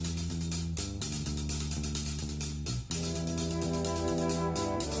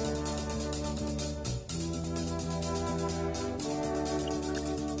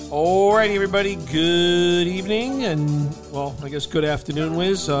Alrighty, everybody. Good evening, and well, I guess good afternoon,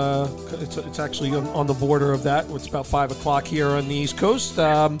 Wiz. It's actually on the border of that. It's about 5 o'clock here on the East Coast.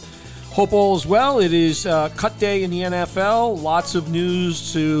 Hope all is well. It is cut day in the NFL. Lots of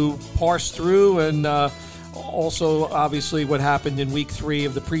news to parse through, and also, obviously, what happened in Week 3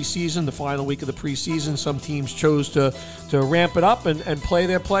 of the preseason, the final week of the preseason. Some teams chose to ramp it up and play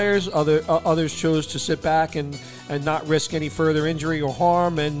their players. Others chose to sit back and not risk any further injury or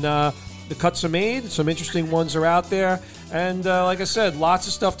harm. And the cuts are made. Some interesting ones are out there. And like I said, lots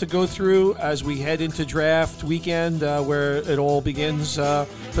of stuff to go through as we head into draft weekend where it all begins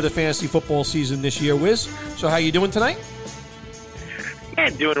for the fantasy football season this year. Wiz, so how you doing tonight? Yeah,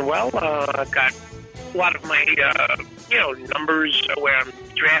 doing well. Got a lot of my, numbers where I'm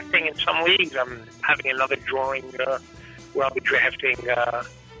drafting in some leagues. I'm having another drawing where I'll be drafting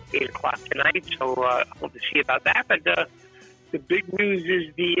 8 o'clock tonight, so I hope to see about that. But the big news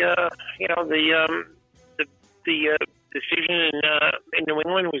is the decision in New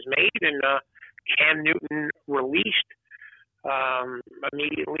England was made, and Cam Newton released.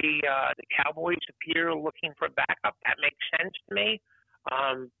 Immediately, the Cowboys appear looking for a backup. That makes sense to me.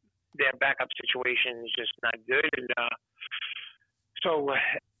 Their backup situation is just not good, and so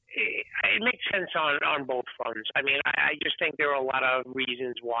it makes sense on both fronts. I mean, I just think there are a lot of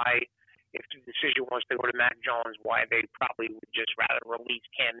reasons why, if the decision was to go to Mac Jones, why they probably would just rather release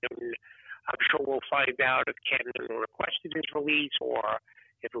Cam Newton. I'm sure we'll find out if Cam Newton requested his release, or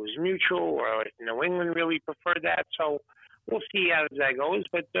if it was mutual, or if New England really preferred that. So we'll see how that goes.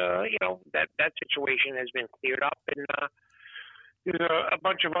 But that situation has been cleared up, and there's a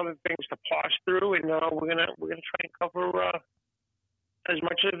bunch of other things to parse through, and we're gonna try and cover as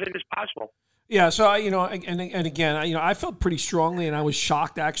much of it as possible. Yeah, so and again, I felt pretty strongly, and I was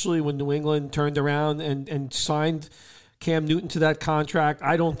shocked actually when New England turned around and signed Cam Newton to that contract.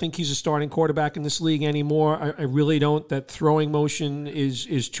 I don't think he's a starting quarterback in this league anymore. I really don't. That throwing motion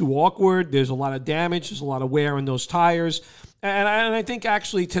is too awkward. There's a lot of damage. There's a lot of wear on those tires. And I think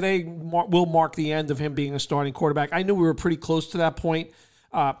actually today will mark the end of him being a starting quarterback. I knew we were pretty close to that point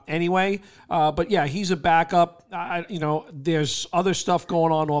anyway. But yeah, he's a backup. There's other stuff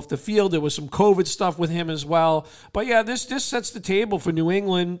going on off the field. There was some COVID stuff with him as well. But yeah, this sets the table for New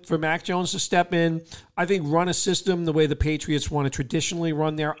England, for Mac Jones to step in. I think run a system the way the Patriots want to traditionally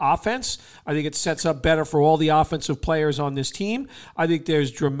run their offense. I think it sets up better for all the offensive players on this team. I think there's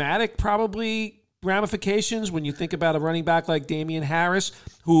dramatic probably ramifications when you think about a running back like Damian Harris,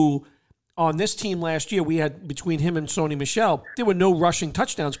 who on this team last year, we had between him and Sony Michel, there were no rushing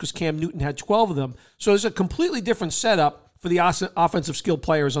touchdowns because Cam Newton had 12 of them. So there's a completely different setup for the offensive skilled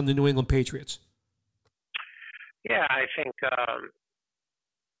players on the New England Patriots. Yeah, I think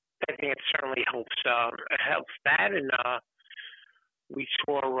it certainly helps that, and we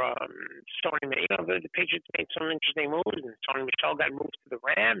saw the Patriots made some interesting moves, and Sony Michel got moved to the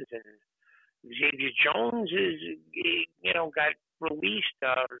Rams, and Xavier Jones got released.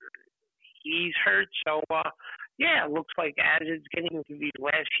 He's hurt, so it looks like as it's getting into these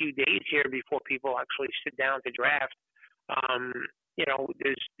last few days here before people actually sit down to draft,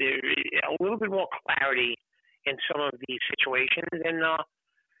 there's a little bit more clarity in some of these situations, and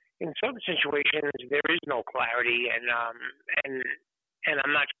in some situations there is no clarity, and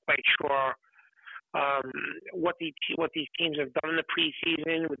I'm not quite sure what these teams have done in the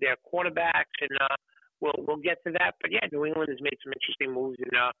preseason with their quarterbacks, and we'll get to that. But yeah, New England has made some interesting moves,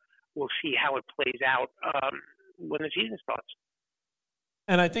 and we'll see how it plays out when the season starts.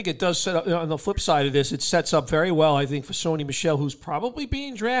 And I think it does set up, on the flip side of this, it sets up very well, I think, for Sony Michel, who's probably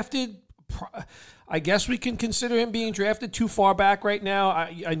being drafted. I guess we can consider him being drafted too far back right now.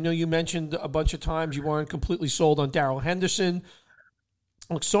 I know you mentioned a bunch of times you weren't completely sold on Darrell Henderson.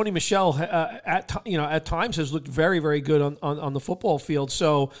 Look, Sony Michel at times has looked very, very good on the football field.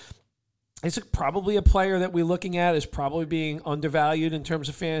 So it's probably a player that we're looking at is probably being undervalued in terms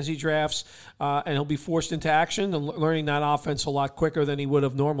of fantasy drafts, and he'll be forced into action and learning that offense a lot quicker than he would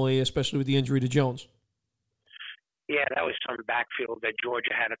have normally, especially with the injury to Jones. Yeah, that was some backfield that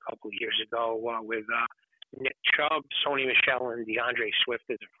Georgia had a couple of years ago with Nick Chubb, Sony Michel, and DeAndre Swift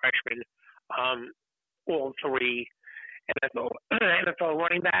as a freshman. All three NFL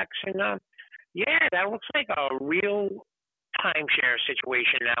running backs, and that looks like a real timeshare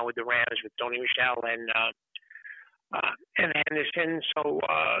situation now with the Rams with Sony Michel and Henderson. So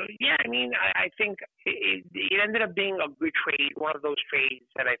I think it ended up being a good trade, one of those trades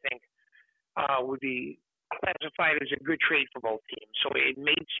that I think would be classified as a good trade for both teams. So it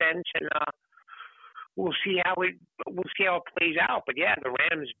made sense, and we'll see how it plays out. But yeah, the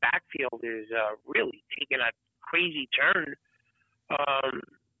Rams' backfield is really taking a crazy turn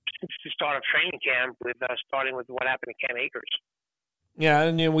since the start of training camp, with starting with what happened to Cam Akers. Yeah,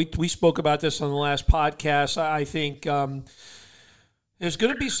 and we spoke about this on the last podcast. I think there's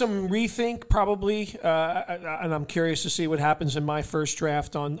going to be some rethink probably, and I'm curious to see what happens in my first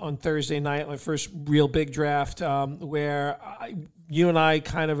draft on Thursday night, my first real big draft, where you and I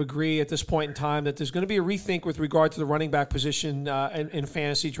kind of agree at this point in time that there's going to be a rethink with regard to the running back position in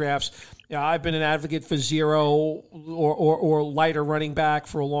fantasy drafts. Yeah, I've been an advocate for zero or lighter running back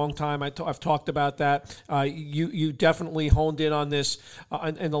for a long time. I've talked about that. You definitely honed in on this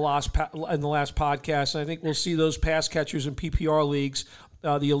in the last podcast. And I think we'll see those pass catchers in PPR leagues,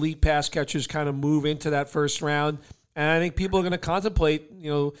 the elite pass catchers, kind of move into that first round. And I think people are going to contemplate,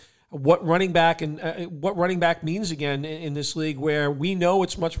 what running back means again in this league, where we know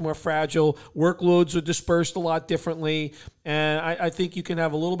it's much more fragile. Workloads are dispersed a lot differently, and I think you can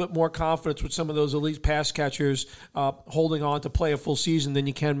have a little bit more confidence with some of those elite pass catchers holding on to play a full season than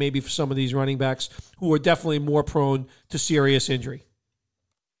you can maybe for some of these running backs who are definitely more prone to serious injury.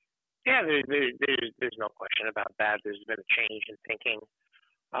 Yeah, there's no question about that. There's been a change in thinking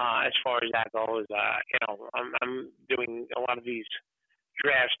as far as that goes. I'm doing a lot of these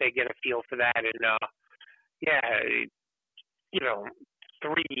drafts, they get a feel for that, and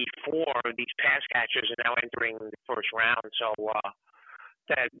 3-4 of these pass catchers are now entering the first round, so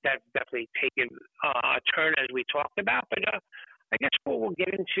that's definitely taken a turn as we talked about. But I guess we'll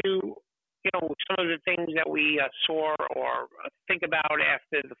get into some of the things that we saw or think about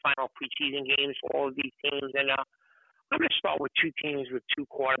after the final preseason games for all of these teams, and I'm going to start with two teams with two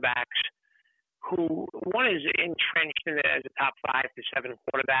quarterbacks who one is entrenched as a top 5 to 7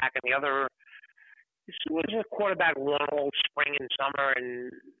 quarterback, and the other was a quarterback one all spring and summer and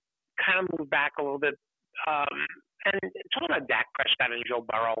kind of moved back a little bit. And talking about Dak Prescott and Joe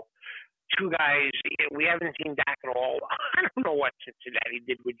Burrow, two guys, we haven't seen Dak at all. I don't know what Cincinnati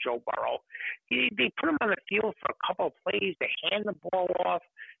did with Joe Burrow. They put him on the field for a couple of plays. They hand the ball off.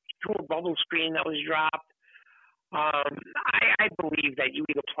 He threw a bubble screen that was dropped. I believe that you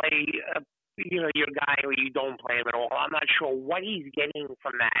either play your guy or you don't play him at all. I'm not sure what he's getting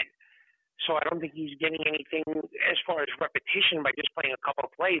from that. So I don't think he's getting anything as far as repetition by just playing a couple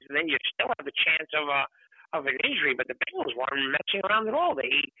of plays, and then you still have the chance of an injury. But the Bengals weren't messing around at all.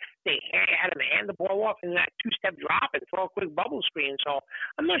 They had him hand the ball off in that 2-step drop and throw a quick bubble screen. So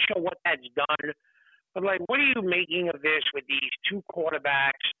I'm not sure what that's done. But what are you making of this with these two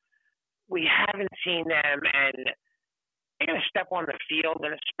quarterbacks? We haven't seen them, and they're going to step on the field,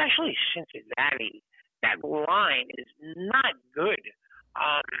 and especially Cincinnati, that line is not good.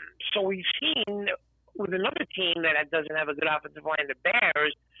 So we've seen with another team that doesn't have a good offensive line, the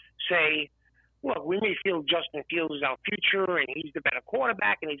Bears, say, look, we may feel Justin Fields is our future and he's the better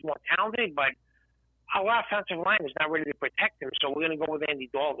quarterback and he's more talented, but our offensive line is not ready to protect him, so we're going to go with Andy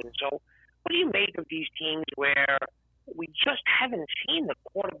Dalton. So what do you make of these teams where we just haven't seen the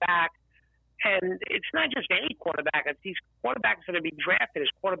quarterback? And it's not just any quarterback. It's these quarterbacks that are being drafted as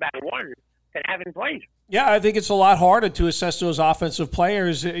quarterback one that haven't played. Yeah, I think it's a lot harder to assess those offensive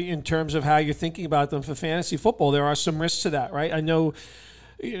players in terms of how you're thinking about them for fantasy football. There are some risks to that, right? I know,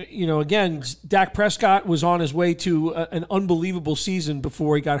 again, Dak Prescott was on his way to an unbelievable season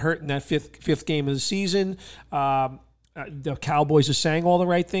before he got hurt in that fifth game of the season. The Cowboys are saying all the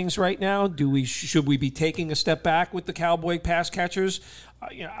right things right now. Should we be taking a step back with the Cowboy pass catchers?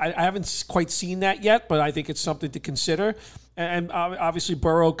 I haven't quite seen that yet, but I think it's something to consider. And obviously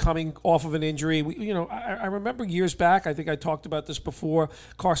Burrow coming off of an injury. I remember years back, I think I talked about this before,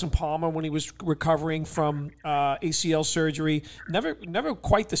 Carson Palmer when he was recovering from ACL surgery, never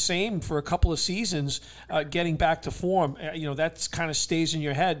quite the same for a couple of seasons, getting back to form. That kind of stays in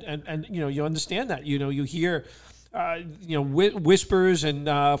your head, and you understand that. You hear whispers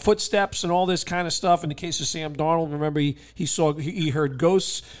and footsteps and all this kind of stuff. In the case of Sam Darnold, remember he heard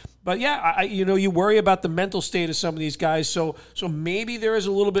ghosts. But yeah, you worry about the mental state of some of these guys. So maybe there is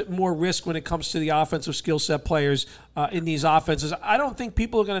a little bit more risk when it comes to the offensive skill set players in these offenses. I don't think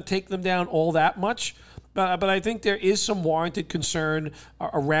people are going to take them down all that much. But I think there is some warranted concern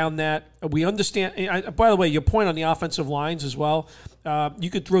around that. We understand. By the way, your point on the offensive lines as well. You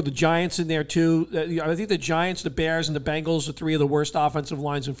could throw the Giants in there too. I think the Giants, the Bears, and the Bengals are three of the worst offensive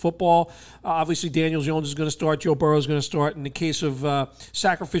lines in football. Obviously, Daniel Jones is going to start. Joe Burrow is going to start. In the case of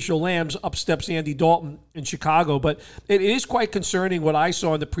sacrificial lambs, up steps Andy Dalton in Chicago. But it is quite concerning what I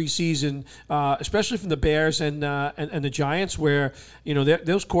saw in the preseason, especially from the Bears and the Giants, where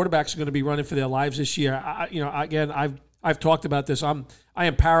those quarterbacks are going to be running for their lives this year. Again, I've talked about this. I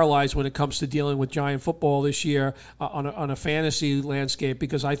am paralyzed when it comes to dealing with Giant football this year on a fantasy landscape,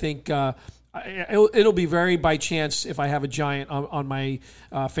 because I think It'll be very by chance if I have a Giant on my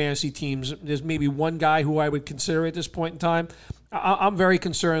fantasy teams. There's maybe one guy who I would consider at this point in time. I'm very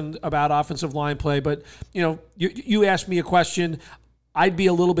concerned about offensive line play, but you asked me a question. I'd be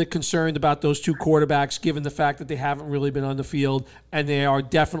a little bit concerned about those two quarterbacks given the fact that they haven't really been on the field, and they are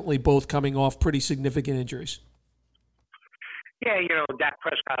definitely both coming off pretty significant injuries. Yeah, Dak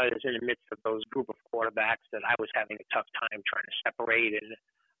Prescott is in the midst of those group of quarterbacks that I was having a tough time trying to separate, and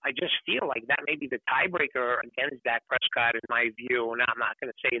I just feel like that may be the tiebreaker against Dak Prescott in my view. And I'm not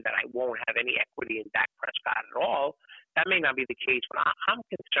going to say that I won't have any equity in Dak Prescott at all. That may not be the case, but I'm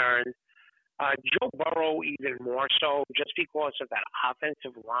concerned. Joe Burrow even more so, just because of that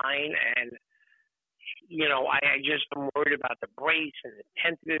offensive line. And, I just am worried about the brace and the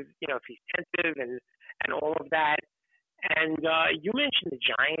tentative, if he's tentative and all of that. And you mentioned the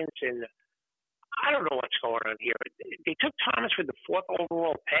Giants, and I don't know what's going on here. They took Thomas with the 4th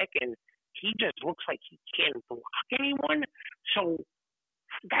overall pick, and he just looks like he can't block anyone. So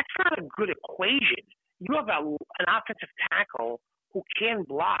that's not a good equation. You have an offensive tackle who can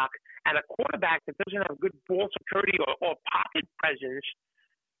block and a quarterback that doesn't have good ball security or pocket presence.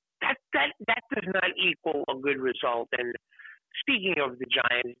 That does not equal a good result. And speaking of the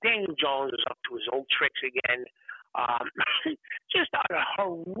Giants, Daniel Jones is up to his old tricks again. Just a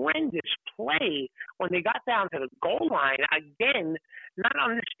horrendous play when they got down to the goal line. Again, not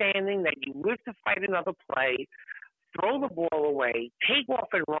understanding that you live to fight another play, throw the ball away, take off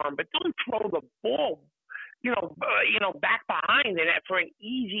and run, but don't throw the ball, back behind it for an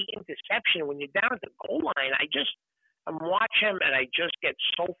easy interception when you're down at the goal line. I'm watching him and I just get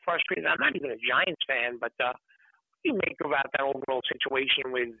so frustrated. I'm not even a Giants fan, but what do you make about that overall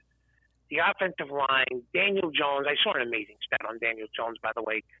situation with the offensive line, Daniel Jones? I saw an amazing stat on Daniel Jones, by the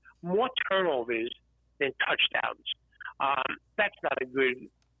way. More turnovers than touchdowns. That's not a good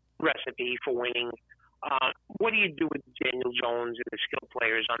recipe for winning. What do you do with Daniel Jones and the skilled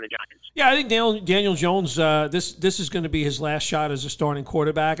players on the Giants? Yeah, I think Daniel Jones, this is going to be his last shot as a starting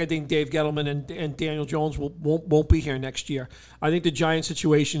quarterback. I think Dave Gettleman and Daniel Jones won't be here next year. I think the Giants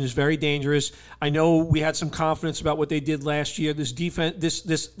situation is very dangerous. I know we had some confidence about what they did last year. This defense,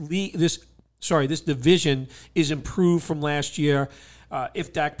 this division is improved from last year.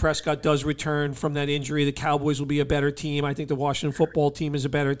 If Dak Prescott does return from that injury, the Cowboys will be a better team. I think the Washington football team is a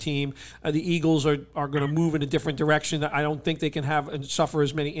better team. The Eagles are going to move in a different direction. I don't think they can have and suffer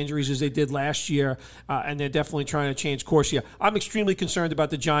as many injuries as they did last year, and they're definitely trying to change course here. I'm extremely concerned about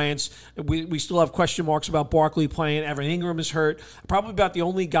the Giants. We still have question marks about Barkley playing. Evan Ingram is hurt. Probably about the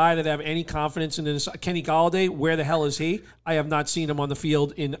only guy that I have any confidence in is Kenny Golladay. Where the hell is he? I have not seen him on the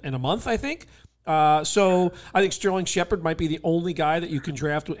field in a month, I think. So I think Sterling Shepard might be the only guy that you can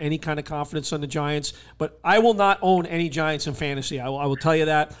draft with any kind of confidence on the Giants. But I will not own any Giants in fantasy. I will tell you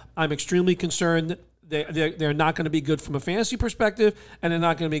that. I'm extremely concerned. They're not going to be good from a fantasy perspective, and they're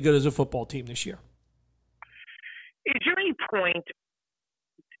not going to be good as a football team this year. Is there any point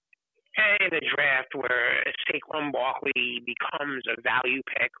in the draft where Saquon Barkley becomes a value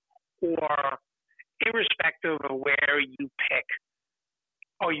pick, or irrespective of where you pick,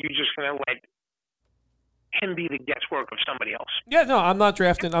 are you just going to let him be the guesswork of somebody else? Yeah, no, I'm not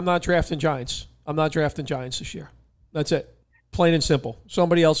drafting Giants. I'm not drafting Giants this year. That's it. Plain and simple.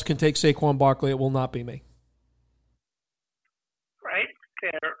 Somebody else can take Saquon Barkley. It will not be me. Right.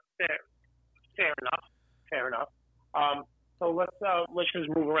 Fair enough. So let's just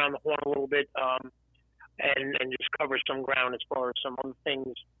move around the horn a little bit and just cover some ground as far as some other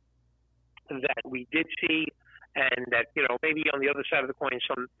things that we did see. And that, maybe on the other side of the coin,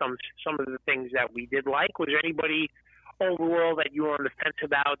 some of the things that we did like. Was there anybody overall that you were on the fence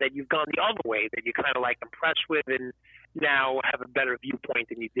about that you've gone the other way, that you kind of impressed with and now have a better viewpoint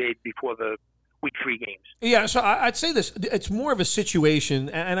than you did before the Week 3 games? Yeah, so I'd say this. It's more of a situation,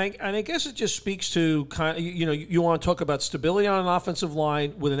 and I guess it just speaks to kind of, you want to talk about stability on an offensive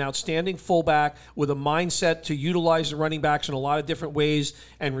line with an outstanding fullback, with a mindset to utilize the running backs in a lot of different ways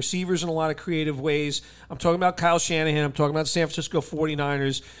and receivers in a lot of creative ways. I'm talking about Kyle Shanahan. I'm talking about the San Francisco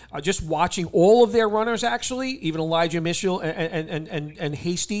 49ers. Just watching all of their runners, actually, even Elijah Mitchell and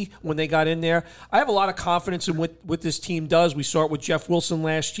Hasty when they got in there. I have a lot of confidence in what this team does. We saw it with Jeff Wilson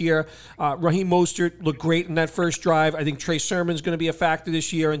last year. Raheem Mostert looked great in that first drive. I think Trey Sermon's going to be a factor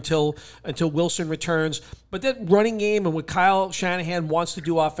this year until Wilson returns. But that running game and what Kyle Shanahan wants to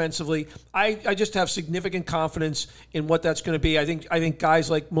do offensively, I just have significant confidence in what that's going to be. I think guys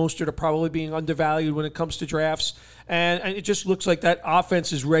like Mostert are probably being undervalued when it comes to drafts. And it just looks like that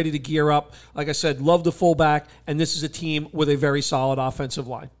offense is ready to gear up. Like I said, love the fullback, and this is a team with a very solid offensive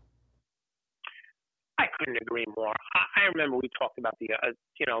line. I couldn't agree more. I remember we talked about the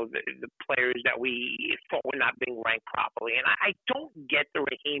players that we thought were not being ranked properly, and I don't get the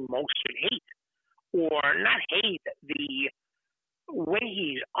Raheem Mostert hate, or not hate, the way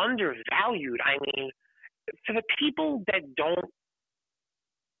he's undervalued. I mean, for the people that don't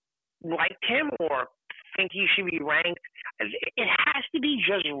like him or think he should be ranked, it has to be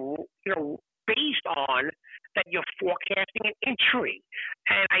just based on that you're forecasting an injury.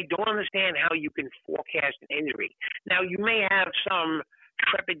 And I don't understand how you can forecast an injury. Now, you may have some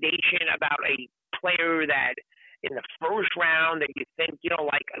trepidation about a player that in the first round that you think,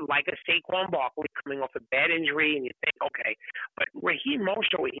 like a Saquon Barkley coming off a bad injury, and you think, okay, but Raheem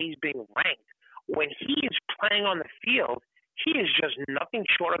Mostert, when he's being ranked, when he is playing on the field, he is just nothing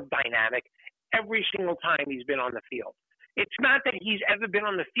short of dynamic every single time he's been on the field. It's not that he's ever been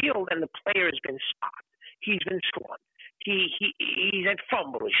on the field and the player has been stopped. He's been swarmed. He's had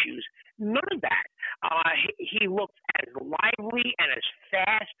fumble issues. None of that. He looks as lively and as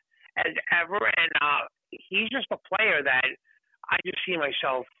fast as ever, and he's just a player that I just see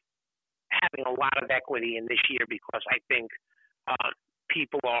myself having a lot of equity in this year, because I think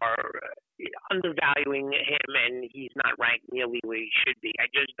people are undervaluing him, and he's not ranked nearly where he should be. I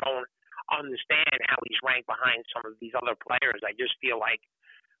just don't understand how he's ranked behind some of these other players. I just feel like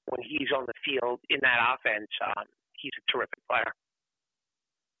when he's on the field in that offense, he's a terrific player.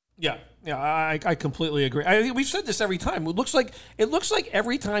 Yeah, I completely agree. We've said this every time. It looks like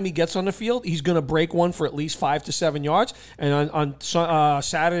every time he gets on the field, he's going to break one for at least 5 to 7 yards. And on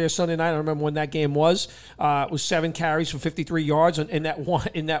Saturday or Sunday night, I don't remember when that game was. It was 7 carries for 53 yards in that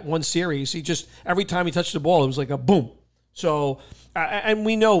one series. He just, every time he touched the ball, it was like a boom. So, and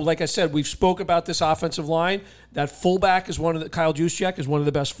we know, like I said, we've spoke about this offensive line. That fullback is Kyle Juszczyk is one of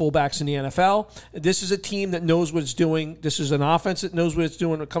the best fullbacks in the NFL. This is a team that knows what it's doing. This is an offense that knows what it's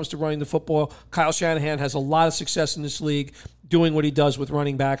doing when it comes to running the football. Kyle Shanahan has a lot of success in this league doing what he does with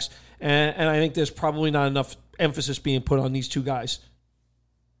running backs. And I think there's probably not enough emphasis being put on these two guys.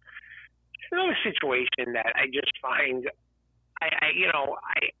 Another situation that I just find,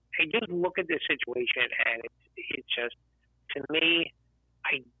 I just look at this situation, and it's just, to me,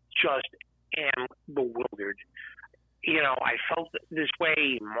 I just am bewildered. I felt this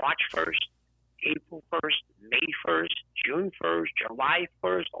way March 1st, April 1st, May 1st, June 1st, July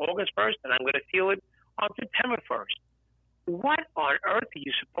 1st, August 1st, and I'm going to feel it on September 1st. What on earth are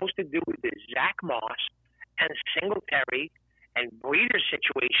you supposed to do with this Zach Moss and Singletary and Breeder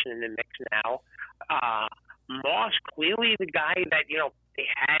situation in the mix now? Moss, clearly the guy that, they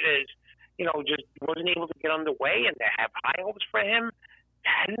had as, just wasn't able to get underway, and they have high hopes for him.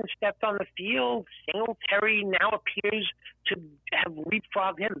 Hasn't stepped on the field. Singletary now appears to have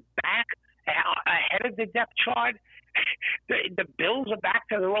leapfrogged him back ahead of the depth chart. The Bills are back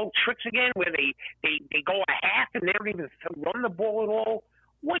to their old tricks again, where they go a half and they don't even run the ball at all.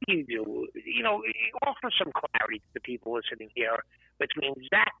 What do you do? Offer some clarity to the people listening here between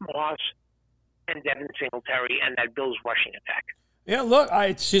Zach Moss and Devin Singletary and that Bills rushing attack. Yeah, look,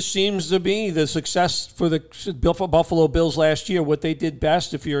 it just seems to be the success for the Buffalo Bills last year, what they did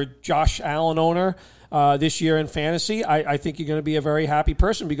best. If you're a Josh Allen owner this year in fantasy, I think you're going to be a very happy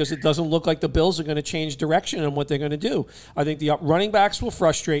person, because it doesn't look like the Bills are going to change direction in what they're going to do. I think the running backs will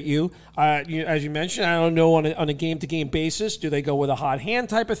frustrate you. As you mentioned, I don't know on a game-to-game basis, do they go with a hot hand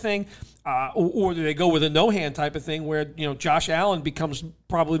type of thing? Or do they go with a no-hand type of thing where, Josh Allen becomes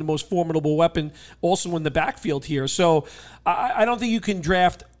probably the most formidable weapon also in the backfield here. So I don't think you can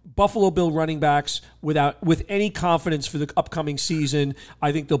draft Buffalo Bill running backs with any confidence for the upcoming season.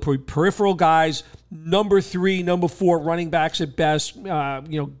 I think they'll put peripheral guys, number 3, number 4 running backs at best, what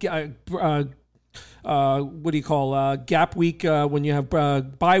do you call gap week when you have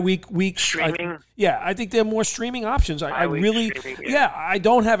bye weeks? Streaming. I think they're more streaming options. I really, streaming, I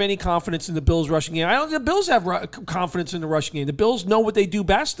don't have any confidence in the Bills rushing game. I don't think the Bills have confidence in the rushing game. The Bills know what they do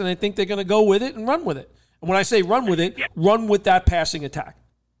best, and I think they're going to go with it and run with it. And when I say run with it, run with that passing attack.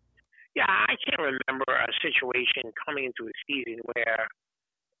 Yeah, I can't remember a situation coming into a season where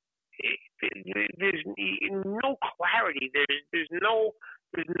there's no clarity. There's no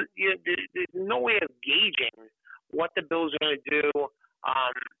way of gauging what the Bills are going to do.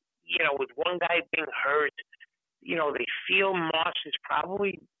 With one guy being hurt, they feel Moss is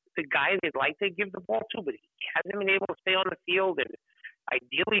probably the guy they'd like to give the ball to, but he hasn't been able to stay on the field, and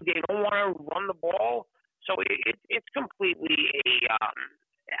ideally they don't want to run the ball. So it's completely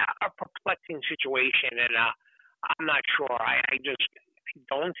a perplexing situation, and I'm not sure. I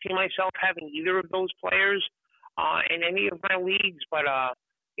don't see myself having either of those players in any of my leagues, but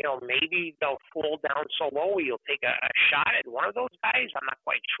maybe they'll fall down so low you'll take a shot at one of those guys. I'm not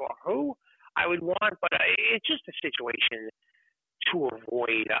quite sure who. I would want, but it's just a situation to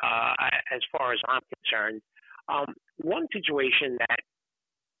avoid as far as I'm concerned. One situation that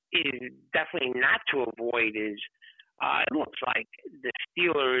is definitely not to avoid is it looks like the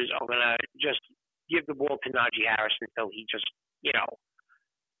Steelers are going to just give the ball to Najee Harris until he just,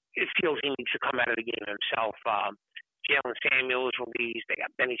 it feels he needs to come out of the game himself. Jalen Samuel is released. They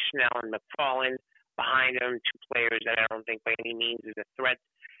got Benny Snell and McFarland behind them, two players that I don't think by any means is a threat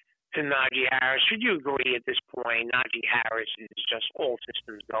to Najee Harris. Should you agree at this point, Najee Harris is just all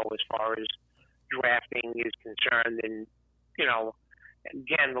systems go as far as drafting is concerned? And,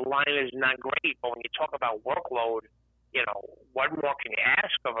 again, the line is not great, but when you talk about workload, what more can you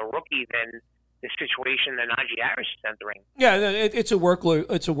ask of a rookie than the situation that Najee Harris is entering? Yeah, it's a workload.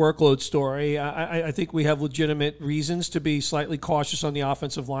 It's a workload story. I think we have legitimate reasons to be slightly cautious on the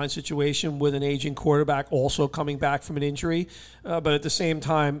offensive line situation with an aging quarterback also coming back from an injury. But at the same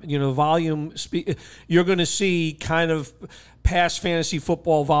time, volume. You're going to see kind of past fantasy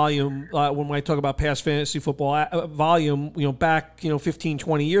football volume when I talk about past fantasy football volume. Back 15,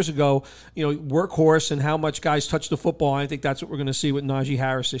 20 years ago, workhorse and how much guys touch the football. I think that's what we're going to see with Najee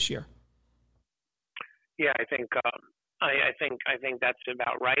Harris this year. Yeah, I think that's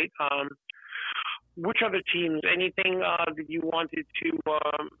about right. Which other teams? Anything that you wanted to go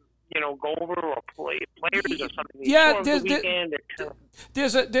over or players or something? Yeah,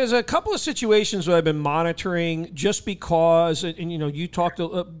 there's a couple of situations that I've been monitoring just because, and you talked.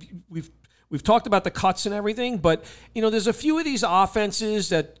 We've talked about the cuts and everything, but, there's a few of these offenses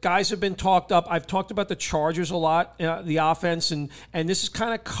that guys have been talked up. I've talked about the Chargers a lot, the offense, and this is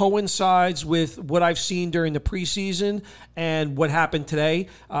kind of coincides with what I've seen during the preseason and what happened today.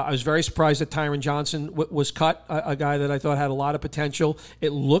 I was very surprised that Tyron Johnson was cut, a guy that I thought had a lot of potential.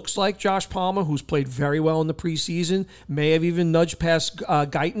 It looks like Josh Palmer, who's played very well in the preseason, may have even nudged past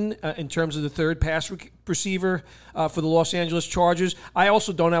Guyton in terms of the third pass receiver for the Los Angeles Chargers. I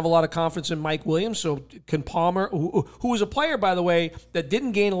also don't have a lot of confidence in Mike Williams, so can Palmer, who was a player, by the way, that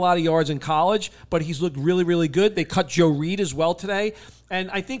didn't gain a lot of yards in college, but he's looked really, really good. They cut Joe Reed as well today. And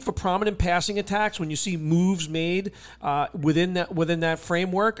I think for prominent passing attacks, when you see moves made within that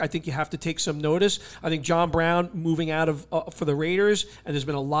framework, I think you have to take some notice. I think John Brown moving out of for the Raiders, and there's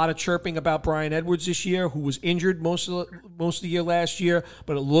been a lot of chirping about Bryan Edwards this year, who was injured most of the year last year,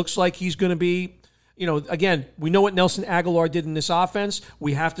 but it looks like he's going to be. Again, we know what Nelson Aguilar did in this offense.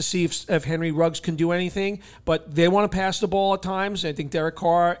 We have to see if Henry Ruggs can do anything, but they want to pass the ball at times. I think Derek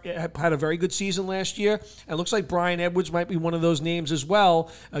Carr had a very good season last year, and it looks like Bryan Edwards might be one of those names as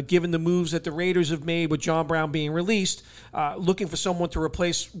well, given the moves that the Raiders have made with John Brown being released, looking for someone to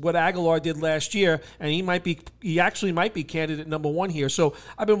replace what Aguilar did last year, and he actually might be candidate number one here. So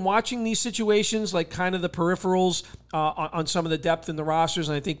I've been watching these situations, like kind of the peripherals on some of the depth in the rosters,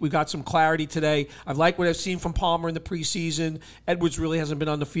 and I think we got some clarity today. I've liked what I've seen from Palmer in the preseason. Edwards really hasn't been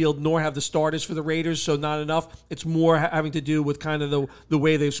on the field, nor have the starters for the Raiders, so not enough. It's more having to do with kind of the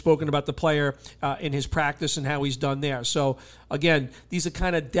way they've spoken about the player in his practice and how he's done there. So, again, these are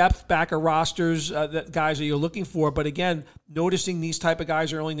kind of depth backer rosters that guys that you're looking for. But, again, noticing these type of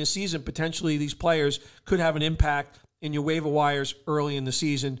guys early in the season, potentially these players could have an impact in your waiver wires early in the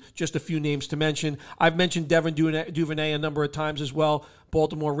season. Just a few names to mention. I've mentioned Devin Duvernay a number of times as well.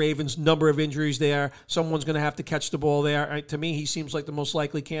 Baltimore Ravens, number of injuries there. Someone's going to have to catch the ball there. To me, he seems like the most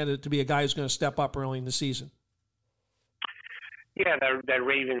likely candidate to be a guy who's going to step up early in the season. Yeah, that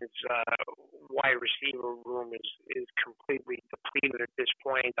Ravens wide receiver room is completely depleted at this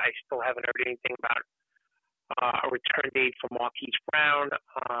point. I still haven't heard anything about a return date for Marquise Brown.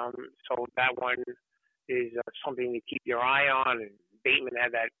 So that one is something to keep your eye on. And Bateman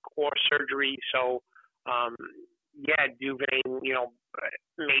had that core surgery, so Duvernay,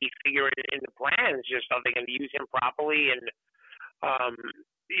 may figure it in the plans. Just are they going to use him properly, and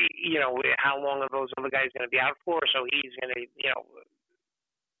how long are those other guys going to be out for? So he's going to, be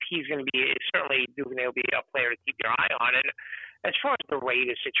certainly Duvernay will be a player to keep your eye on. And as far as the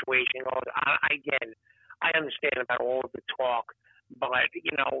Raiders situation goes, I understand about all of the talk, but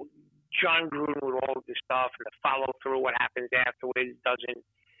John Gruden with all of this stuff and the follow through, what happens afterwards doesn't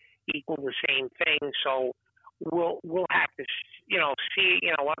equal the same thing. So we'll have to, see.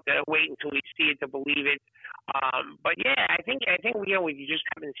 We'll have to wait until we see it to believe it. But I think we just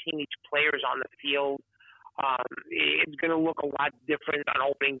haven't seen these players on the field. It's going to look a lot different on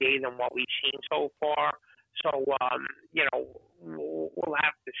opening day than what we've seen so far. So we'll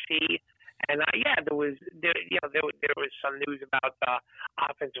have to see. And there was some news about the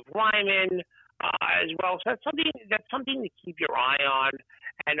offensive linemen as well. So that's something to keep your eye on.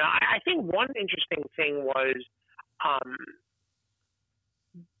 And I think one interesting thing was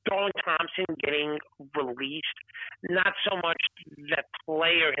Darwin Thompson getting released, not so much the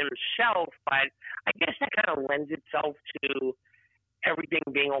player himself, but I guess that kind of lends itself to everything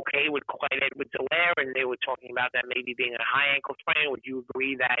being okay with Clyde Edwards-Helaire, and they were talking about that maybe being a high ankle sprain. Would you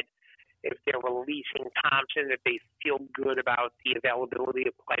agree that if they're releasing Thompson, that they feel good about the availability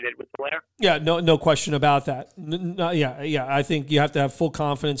of Clyde Edwards-Helaire? Yeah, no question about that. Yeah. I think you have to have full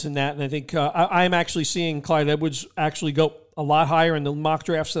confidence in that, and I think I'm actually seeing Clyde Edwards actually go a lot higher in the mock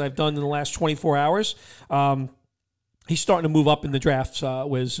drafts that I've done in the last 24 hours. He's starting to move up in the drafts,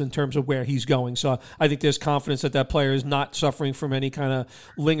 Wiz, in terms of where he's going. So I think there's confidence that player is not suffering from any kind of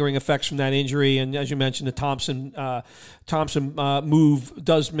lingering effects from that injury. And as you mentioned, the Thompson move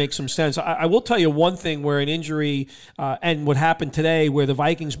does make some sense. I will tell you one thing where an injury and what happened today where the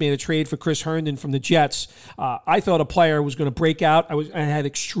Vikings made a trade for Chris Herndon from the Jets. I thought a player was going to break out. I had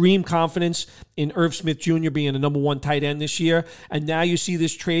extreme confidence in Irv Smith Jr. being the number one tight end this year. And now you see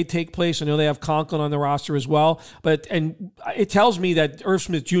this trade take place. I know they have Conklin on the roster as well. And it tells me that Irv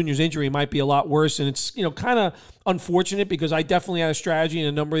Smith Jr.'s injury might be a lot worse. And it's, kind of unfortunate because I definitely had a strategy in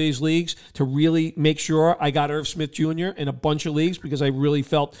a number of these leagues to really make sure I got Irv Smith Jr. in a bunch of leagues because I really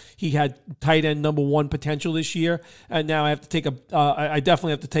felt he had tight end number one potential this year. And now I have to take I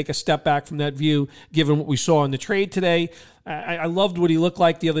definitely have to take a step back from that view given what we saw in the trade today. I loved what he looked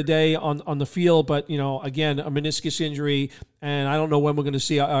like the other day on the field, but, again, a meniscus injury, and I don't know when we're going to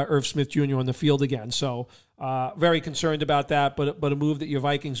see Irv Smith Jr. on the field again. So very concerned about that, but a move that your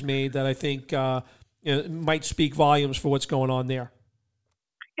Vikings made that I think might speak volumes for what's going on there.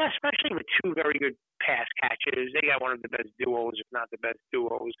 Yeah, especially with two very good pass catches. They got one of the best duos, if not the best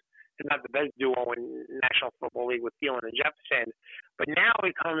duos. If not the best duo in National Football League with Thielen and Jefferson. But now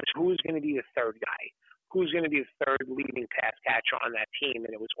it comes, who's going to be the third guy? Who's going to be the third leading pass catcher on that team?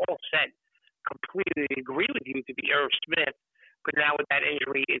 And it was all set. Completely agree with you to be Irv Smith, but now with that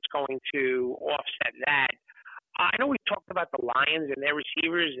injury, it's going to offset that. I know we talked about the Lions and their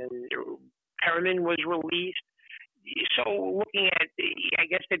receivers, and Perriman was released. So looking at, I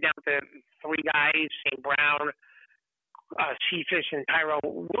guess they're down to three guys: St. Brown, Cephas, and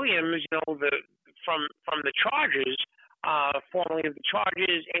Tyrell Williams. From the Chargers. Formerly of the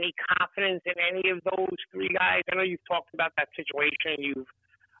Chargers, any confidence in any of those three guys? I know you've talked about that situation. You've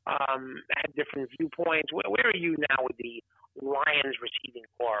had different viewpoints. Where are you now with the Lions receiving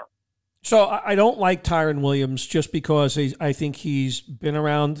core? So I don't like Tyron Williams just because I think he's been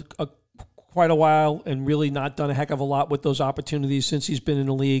around quite a while and really not done a heck of a lot with those opportunities since he's been in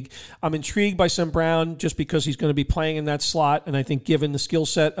the league. I'm intrigued by St. Brown just because he's going to be playing in that slot, and I think given the skill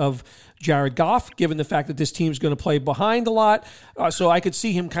set of Jared Goff, given the fact that this team's going to play behind a lot, so I could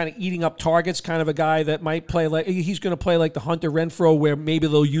see him kind of eating up targets, kind of a guy that might play like he's going to play like the Hunter Renfrow, where maybe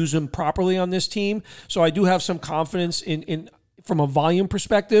they'll use him properly on this team. So I do have some confidence in from a volume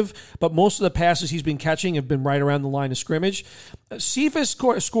perspective, but most of the passes he's been catching have been right around the line of scrimmage. Cephas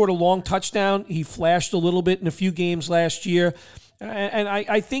scored a long touchdown. He flashed a little bit in a few games last year. And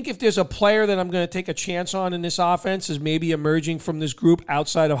I think if there's a player that I'm going to take a chance on in this offense is maybe emerging from this group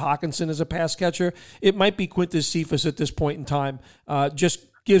outside of Hockenson as a pass catcher, it might be Quintez Cephas at this point in time. Just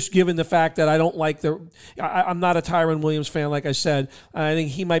given the fact that I don't like I'm not a Tyron Williams fan, like I said. I think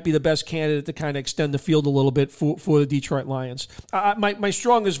he might be the best candidate to kind of extend the field a little bit for the Detroit Lions. My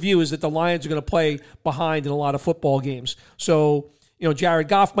strongest view is that the Lions are going to play behind in a lot of football games. So, Jared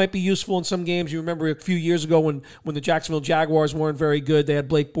Goff might be useful in some games. You remember a few years ago when the Jacksonville Jaguars weren't very good, they had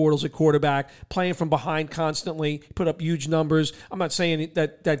Blake Bortles at quarterback, playing from behind constantly, put up huge numbers. I'm not saying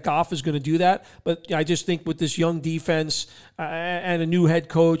that Goff is going to do that, but I just think with this young defense and a new head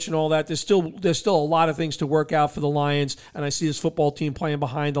coach and all that, there's still a lot of things to work out for the Lions, and I see this football team playing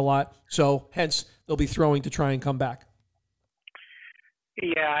behind a lot. So, hence, they'll be throwing to try and come back.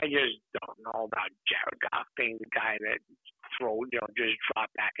 Yeah, I just don't know about Jared Goff being the guy that just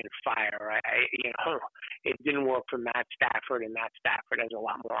drop back and fire. It didn't work for Matt Stafford, and Matt Stafford has a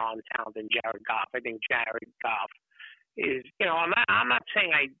lot more arm talent than Jared Goff. I think Jared Goff is, I'm not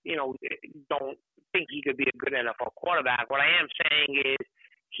saying I, don't think he could be a good NFL quarterback. What I am saying is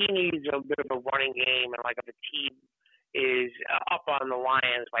he needs a bit of a running game, and like if a team is up on the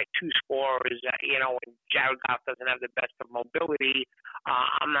Lions by 2 scores, and Jared Goff doesn't have the best of mobility,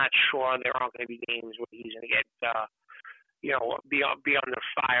 I'm not sure there aren't going to be games where he's going to get be under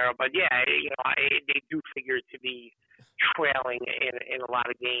fire. But yeah, they do figure to be trailing in a lot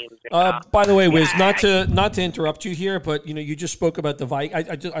of games. By the way, Wiz, not to interrupt you here, but you just spoke about the Vikings.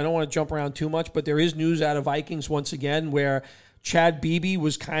 I don't want to jump around too much, but there is news out of Vikings once again where Chad Beebe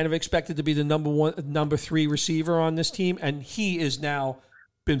was kind of expected to be the number 3 receiver on this team, and he is now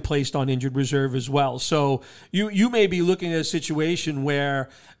been placed on injured reserve as well. So you may be looking at a situation where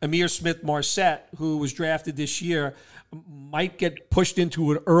Amir Smith-Marset, who was drafted this year, might get pushed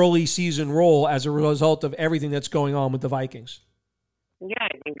into an early season role as a result of everything that's going on with the Vikings. Yeah,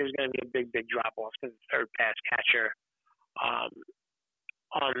 I think there's going to be a big drop off to the third pass catcher on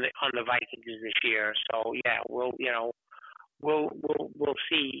the Vikings this year. So yeah, we'll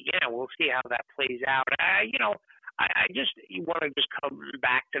see. Yeah, we'll see how that plays out. I just want to just come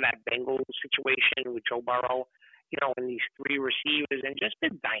back to that Bengals situation with Joe Burrow, and these three receivers, and just the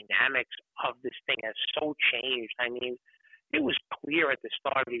dynamics of this thing has so changed. I mean, it was clear at the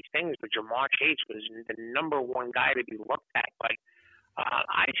start of these things that Jamar Chase was the number one guy to be looked at. But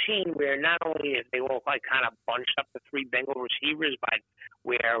I've seen where not only have they all kind of bunched up the three Bengal receivers, but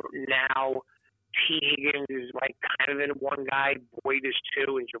where now T. Higgins is kind of in one guy, Boyd is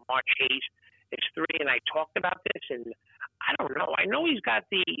two, and Jamar Chase is three. And I talked about this, and I don't know. I know he's got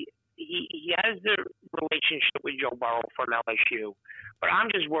he has the relationship with Joe Burrow from LSU, but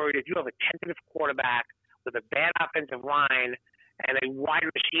I'm just worried if you have a tentative quarterback with a bad offensive line and a wide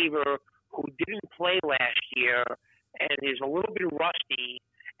receiver who didn't play last year and is a little bit rusty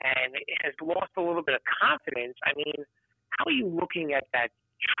and has lost a little bit of confidence. I mean, how are you looking at that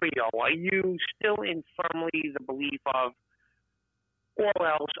trio? Are you still in firmly the belief of, or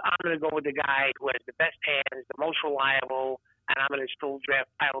else I'm going to go with the guy who has the best hands, the most reliable, and I'm going to still draft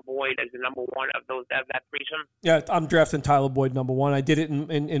Tyler Boyd as the number one of that threesome? Yeah, I'm drafting Tyler Boyd number one. I did it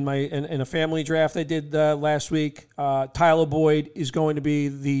in a family draft I did last week. Tyler Boyd is going to be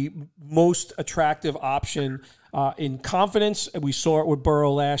the most attractive option in confidence. We saw it with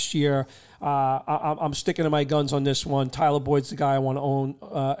Burrow last year. I'm sticking to my guns on this one. Tyler Boyd's the guy I want to own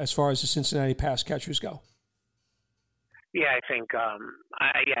as far as the Cincinnati pass catchers go. Yeah, I think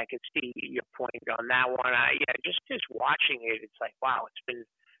I can see your point on that one. Just watching it, it's like, wow, it's been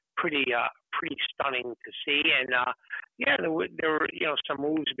pretty stunning to see. And there were some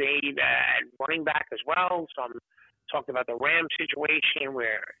moves made at running back as well. Some talked about the Rams situation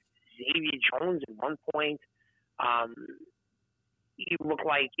where Xavier Jones at one point he looked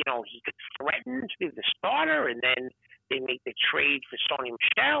like he could threaten to be the starter, and then they make the trade for Sony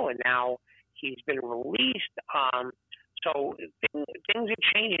Michel, and now he's been released. So things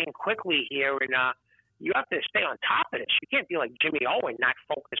are changing quickly here, and you have to stay on top of this. You can't be like Jimmy O and not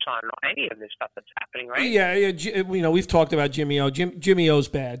focus on any of this stuff that's happening, right? Yeah. We've talked about Jimmy O. Jimmy O's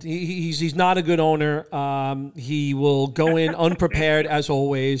bad. He's not a good owner. He will go in unprepared as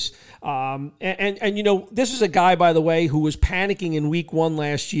always. And this is a guy, by the way, who was panicking in week one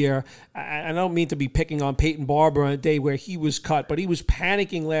last year. I don't mean to be picking on Peyton Barber on a day where he was cut, but he was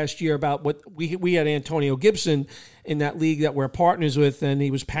panicking last year about what we had Antonio Gibson in that league that we're partners with, and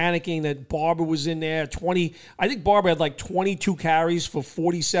he was panicking that Barber was in there. I think Barber had 22 carries for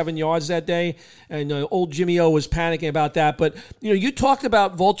 47 yards that day, and old Jimmy O was panicking about that. But you talked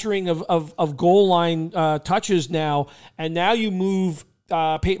about vulturing of goal line touches now, and now you move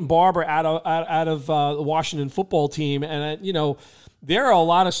Peyton Barber out of the Washington football team, and there are a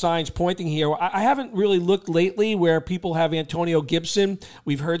lot of signs pointing here. I haven't really looked lately where people have Antonio Gibson.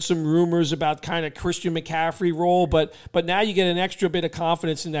 We've heard some rumors about kind of Christian McCaffrey role, but now you get an extra bit of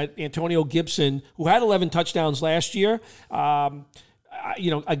confidence in that Antonio Gibson, who had 11 touchdowns last year,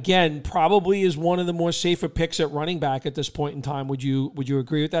 again, probably is one of the more safer picks at running back at this point in time. Would you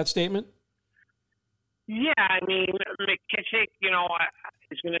agree with that statement? Yeah, I mean, McKissick,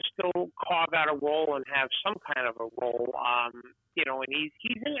 is going to still carve out a role and have some kind of a role. And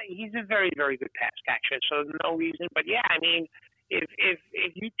he's a very, very good pass catcher, so no reason. But yeah, I mean, if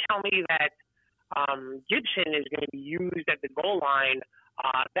you tell me that Gibson is going to be used at the goal line,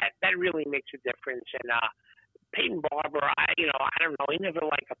 that really makes a difference. And Peyton Barber, I don't know, he never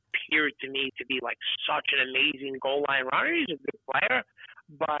appeared to me to be such an amazing goal line runner. He's a good player.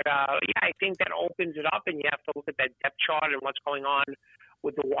 But, I think that opens it up, and you have to look at that depth chart and what's going on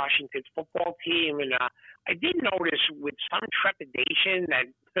with the Washington football team. And I did notice with some trepidation that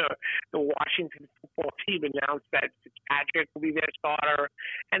the Washington football team announced that Fitzpatrick will be their starter,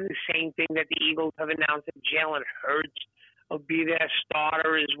 and the same thing that the Eagles have announced that Jalen Hurts will be their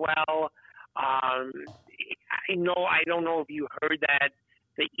starter as well. I don't know if you heard that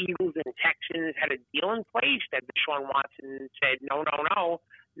the Eagles and Texans had a deal in place that Deshaun Watson said, no,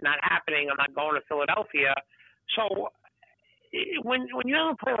 not happening. I'm not going to Philadelphia. So when you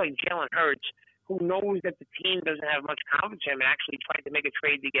have a player like Jalen Hurts, who knows that the team doesn't have much confidence in him and actually tried to make a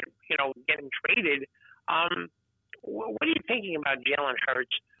trade to get him traded, what are you thinking about Jalen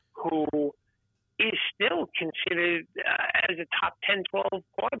Hurts, who is still considered as a top 10, 12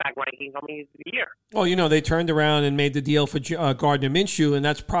 quarterback ranking coming into the year. Well, they turned around and made the deal for Gardner Minshew, and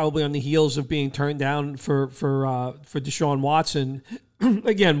that's probably on the heels of being turned down for Deshaun Watson.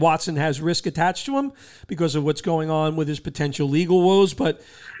 Again, Watson has risk attached to him because of what's going on with his potential legal woes. But,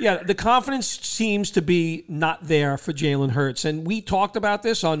 yeah, the confidence seems to be not there for Jalen Hurts. And we talked about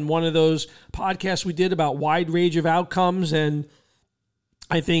this on one of those podcasts we did about wide range of outcomes. And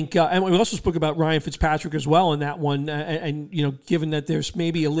I think, and we also spoke about Ryan Fitzpatrick as well in that one. And given that there's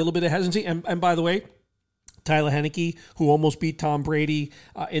maybe a little bit of hesitancy. And by the way, Tyler Heineke, who almost beat Tom Brady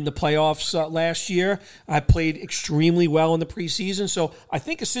in the playoffs last year, played extremely well in the preseason. So I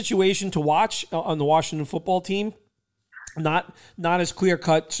think a situation to watch on the Washington football team. Not as clear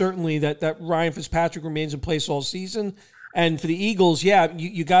cut, certainly, that Ryan Fitzpatrick remains in place all season. And for the Eagles, yeah,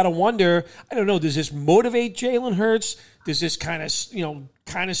 you got to wonder, I don't know, does this motivate Jalen Hurts? Does this kind of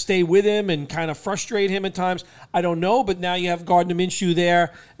stay with him and kind of frustrate him at times? I don't know, but now you have Gardner Minshew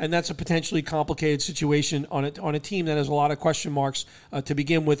there, and that's a potentially complicated situation on a team that has a lot of question marks to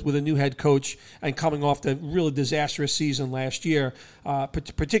begin with a new head coach and coming off the really disastrous season last year,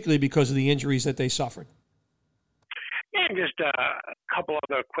 particularly because of the injuries that they suffered. Yeah, and just a couple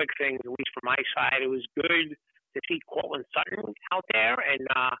other quick things, at least from my side. It was good to see Cortland Sutton out there, and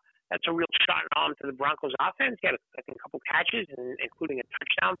that's a real shot in arm to the Broncos offense. He had, I think, a couple catches, including a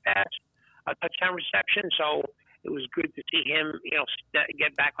touchdown pass, a touchdown reception. So it was good to see him,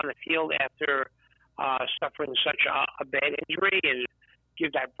 get back on the field after suffering such a bad injury and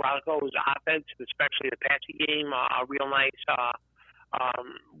give that Broncos offense, especially the passing game, a real nice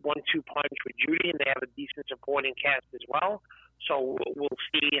 1-2 punch with Judy, and they have a decent supporting cast as well. So we'll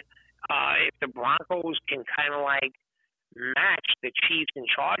see if the Broncos can kind of like match the Chiefs and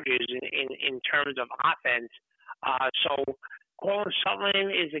Chargers in terms of offense. So Cortland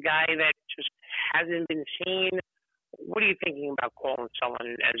Sutton is a guy that just hasn't been seen. What are you thinking about Cortland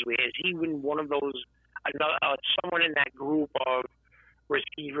Sutton is he one of those, someone in that group of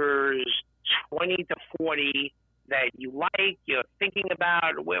receivers 20 to 40 that you like, you're thinking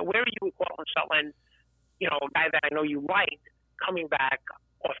about? Where are you with Cortland Sutton, a guy that I know you liked coming back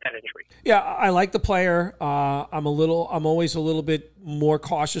off that injury? Yeah, I like the player. I'm always a little bit more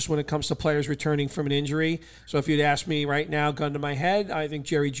cautious when it comes to players returning from an injury. So if you'd ask me right now, gun to my head, I think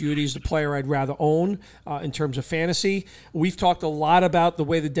Jerry Jeudy is the player I'd rather own in terms of fantasy. We've talked a lot about the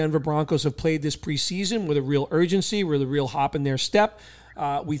way the Denver Broncos have played this preseason with a real urgency, with a real hop in their step.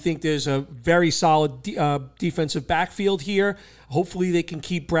 We think there's a very solid defensive backfield here. Hopefully they can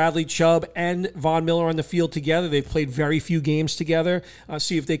keep Bradley Chubb and Von Miller on the field together. They've played very few games together.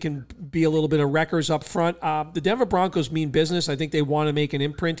 See if they can be a little bit of wreckers up front. The Denver Broncos mean business. I think they want to make an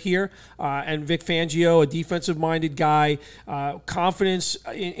imprint here. And Vic Fangio, a defensive-minded guy, confidence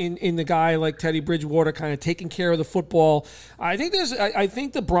in the guy like Teddy Bridgewater kind of taking care of the football. I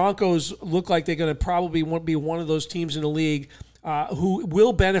think the Broncos look like they're going to probably be one of those teams in the league who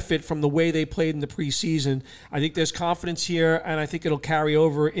will benefit from the way they played in the preseason. I think there's confidence here, and I think it'll carry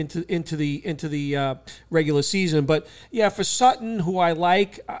over into the regular season. But yeah, for Sutton, who I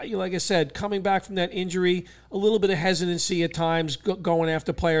like I said, coming back from that injury, a little bit of hesitancy at times going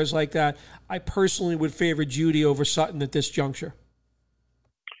after players like that. I personally would favor Jeudy over Sutton at this juncture.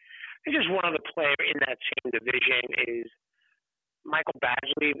 And just one other player in that same division is Michael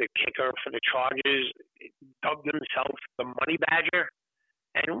Badgley, the kicker for the Chargers, dubbed himself the Money Badger.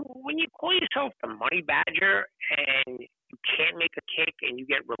 And when you call yourself the Money Badger and you can't make a kick and you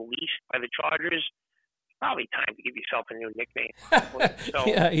get released by the Chargers, it's probably time to give yourself a new nickname. So,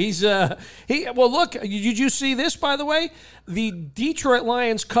 yeah, well, look, did you see this, by the way? The Detroit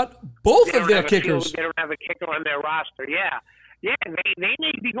Lions cut both of their kickers. They don't have a kicker on their roster, yeah. Yeah, they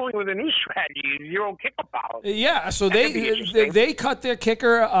may be going with a new strategy, zero kicker policy. Yeah, so they cut their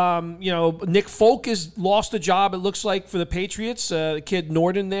kicker. Nick Folk has lost a job, it looks like, for the Patriots. The kid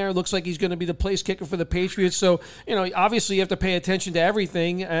Norton there looks like he's going to be the place kicker for the Patriots. So, obviously you have to pay attention to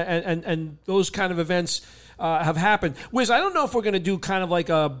everything, and those kind of events have happened. Wiz, I don't know if we're going to do kind of like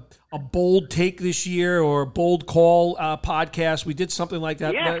a bold take this year or a bold call podcast. We did something like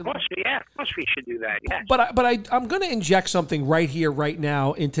that. Yeah, of course we should do that. Yeah. But I'm going to inject something right here, right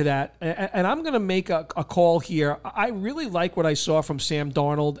now into that, and I'm going to make a call here. I really like what I saw from Sam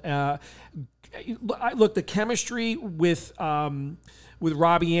Darnold. Look, the chemistry with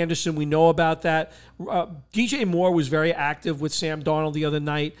Robbie Anderson, we know about that. DJ Moore was very active with Sam Darnold the other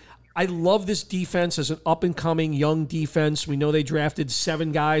night. I love this defense as an up-and-coming young defense. We know they drafted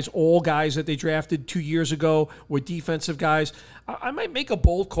 7 guys. All guys that they drafted 2 years ago were defensive guys. I might make a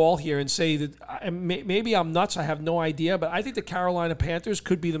bold call here and say that maybe I'm nuts. I have no idea, but I think the Carolina Panthers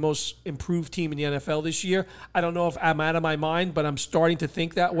could be the most improved team in the NFL this year. I don't know if I'm out of my mind, but I'm starting to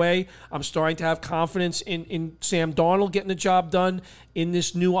think that way. I'm starting to have confidence in Sam Darnold getting the job done in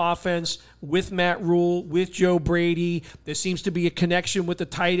this new offense with Matt Rule, with Joe Brady. There seems to be a connection with the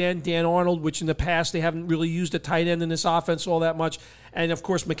tight end, Dan Arnold, which in the past they haven't really used a tight end in this offense all that much. And, of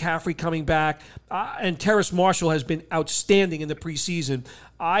course, McCaffrey coming back. And Terrace Marshall has been outstanding in the preseason.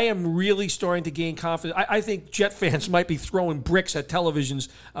 I am really starting to gain confidence. I think Jet fans might be throwing bricks at televisions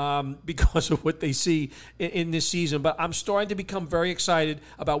because of what they see in this season. But I'm starting to become very excited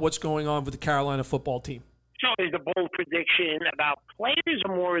about what's going on with the Carolina football team. So is the bold prediction about players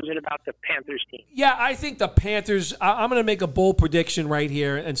or more is it about the Panthers team? Yeah, I think the Panthers, I'm going to make a bold prediction right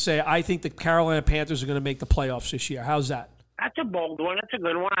here and say I think the Carolina Panthers are going to make the playoffs this year. How's that? That's a bold one. That's a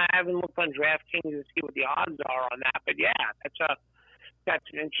good one. I haven't looked on DraftKings to see what the odds are on that. But, yeah, that's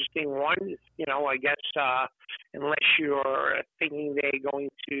an interesting one. You know, I guess unless you're thinking they're going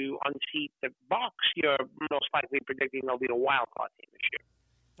to unseat the Bucs, you're most likely predicting they'll be a wild card team this year.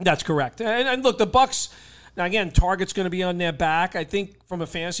 That's correct. And look, the Bucs. Now, again, Target's going to be on their back. I think from a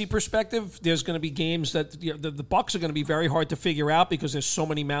fantasy perspective, there's going to be games that the Bucs are going to be very hard to figure out because there's so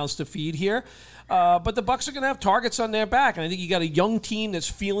many mouths to feed here. But the Bucs are going to have targets on their back. And I think you got a young team that's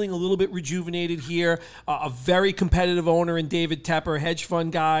feeling a little bit rejuvenated here, a very competitive owner in David Tepper, hedge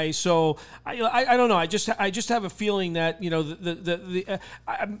fund guy. So I don't know. I just have a feeling that, you know,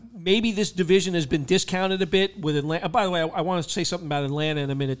 maybe this division has been discounted a bit with Atlanta. By the way, I want to say something about Atlanta in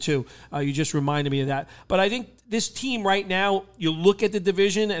a minute, too. You just reminded me of that. But I think this team right now, you look at the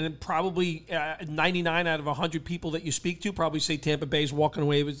division and probably 99 out of 100 people that you speak to probably say Tampa Bay is walking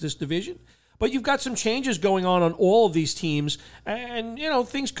away with this division. But you've got some changes going on all of these teams, and, you know,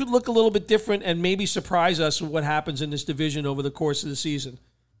 things could look a little bit different and maybe surprise us with what happens in this division over the course of the season.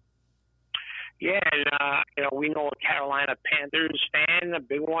 Yeah, and, you know, we know a Carolina Panthers fan, a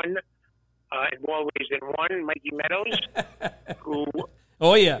big one, in more ways than one, Mikey Meadows, who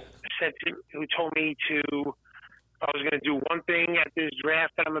who told me I was going to do one thing at this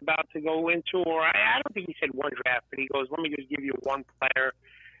draft that I'm about to go into, or I don't think he said one draft, but he goes, let me just give you one player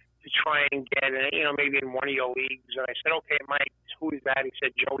to try and get, you know, maybe in one of your leagues. And I said, okay, Mike, who is that? He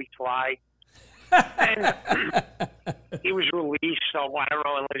said, Joey Fly. And he was released, so I don't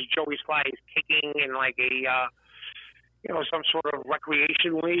know, unless Joey Fly is kicking in like a, you know, some sort of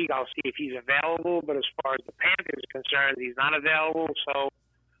recreation league, I'll see if he's available. But as far as the Panthers are concerned, he's not available, so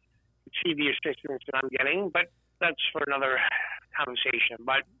see the assistance that I'm getting. But that's for another conversation.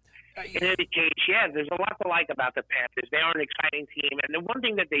 But in any case, yeah, there's a lot to like about the Panthers. They are an exciting team, and the one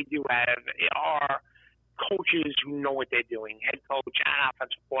thing that they do have are coaches who know what they're doing, head coach and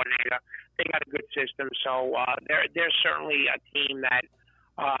offensive coordinator. They got a good system, so they're certainly a team that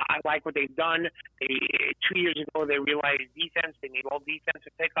I like what they've done. 2 years ago, they realized defense. They made all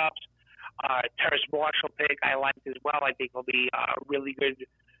defensive pickups. Terrace Marshall pick I liked as well. I think he'll be a really good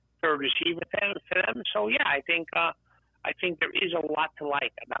third receiver for them. So, yeah, I think there is a lot to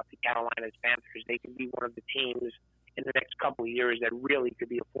like about the Carolina Panthers. They can be one of the teams in the next couple of years that really could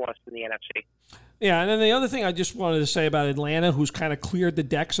be a force in the NFC. Yeah, and then the other thing I just wanted to say about Atlanta, who's kind of cleared the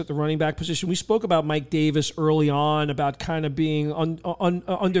decks at the running back position. We spoke about Mike Davis early on, about kind of being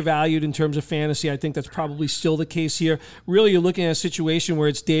undervalued in terms of fantasy. I think that's probably still the case here. Really, you're looking at a situation where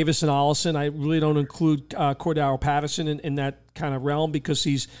it's Davis and Allison. I really don't include Cordell Patterson in that kind of realm because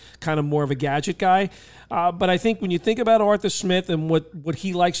he's kind of more of a gadget guy. But I think when you think about Arthur Smith and what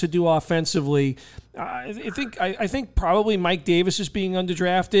he likes to do offensively, I think probably Mike Davis is being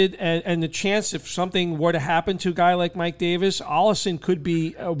underdrafted, and the chance if something were to happen to a guy like Mike Davis, Allison could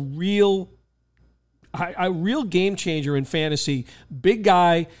be a real game changer in fantasy. Big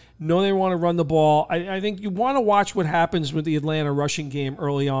guy. Know they want to run the ball. I think you want to watch what happens with the Atlanta rushing game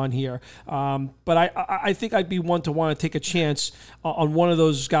early on here. But I think I'd be one to want to take a chance on one of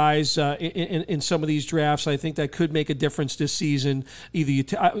those guys in some of these drafts. I think that could make a difference this season.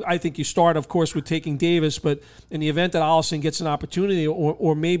 I think you start, of course, with taking Davis, but in the event that Allison gets an opportunity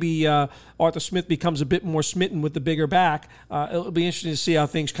or maybe Arthur Smith becomes a bit more smitten with the bigger back, it'll be interesting to see how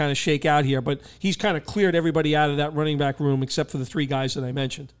things kind of shake out here. But he's kind of cleared everybody out of that running back room except for the 3 guys that I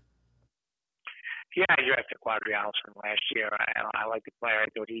mentioned. Yeah, I drafted Quadri Allison last year. I like the player.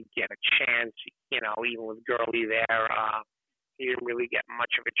 I thought he'd get a chance. You know, even with Gurley there, he didn't really get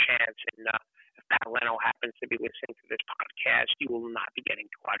much of a chance. And if Pat Leno happens to be listening to this podcast, you will not be getting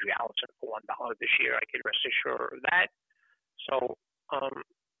Quadri Allison for $1 this year. I can rest assured of that. So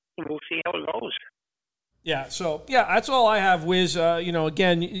we'll see how it goes. Yeah, so that's all I have, Wiz.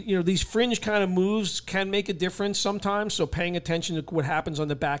 Again, these fringe kind of moves can make a difference sometimes. So paying attention to what happens on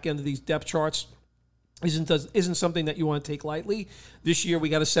the back end of these depth charts isn't something that you want to take lightly. This year we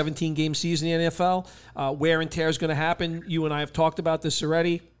got a 17-game season in the NFL. Wear and tear is going to happen. You and I have talked about this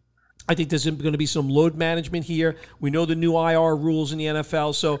already. I think there's going to be some load management here. We know the new IR rules in the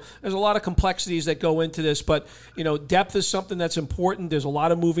NFL, so there's a lot of complexities that go into this. But, depth is something that's important. There's a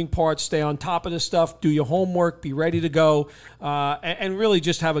lot of moving parts. Stay on top of this stuff. Do your homework. Be ready to go, and really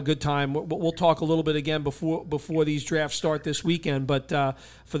just have a good time. We'll talk a little bit again before these drafts start this weekend. But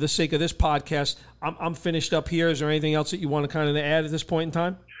for the sake of this podcast, I'm finished up here. Is there anything else that you want to kind of add at this point in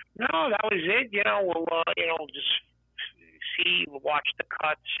time? No, that was it. We'll just watch the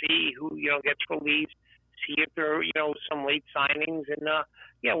cuts, see who gets released, see if there are some late signings, and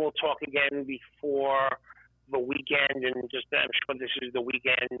we'll talk again before the weekend. And just I'm sure this is the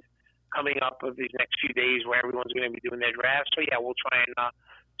weekend coming up of these next few days where everyone's going to be doing their drafts. So we'll try and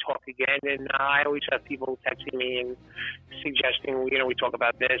talk again. And I always have people texting me and suggesting we talk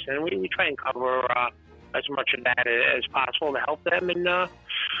about this, and we try and cover as much of that as possible to help them. And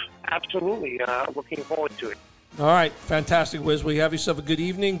absolutely looking forward to it. All right, fantastic, Wiz. Well, you have yourself a good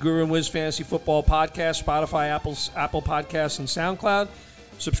evening. Guru and Wiz Fantasy Football Podcast, Spotify, Apple Podcasts, and SoundCloud.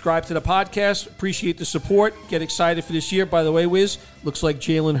 Subscribe to the podcast. Appreciate the support. Get excited for this year. By the way, Wiz, looks like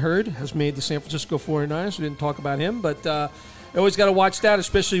Jalen Hurd has made the San Francisco 49ers. We didn't talk about him, but you always got to watch that,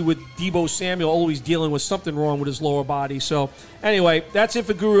 especially with Deebo Samuel always dealing with something wrong with his lower body. So anyway, that's it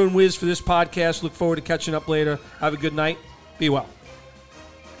for Guru and Wiz for this podcast. Look forward to catching up later. Have a good night. Be well.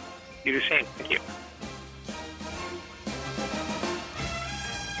 You the same. Thank you.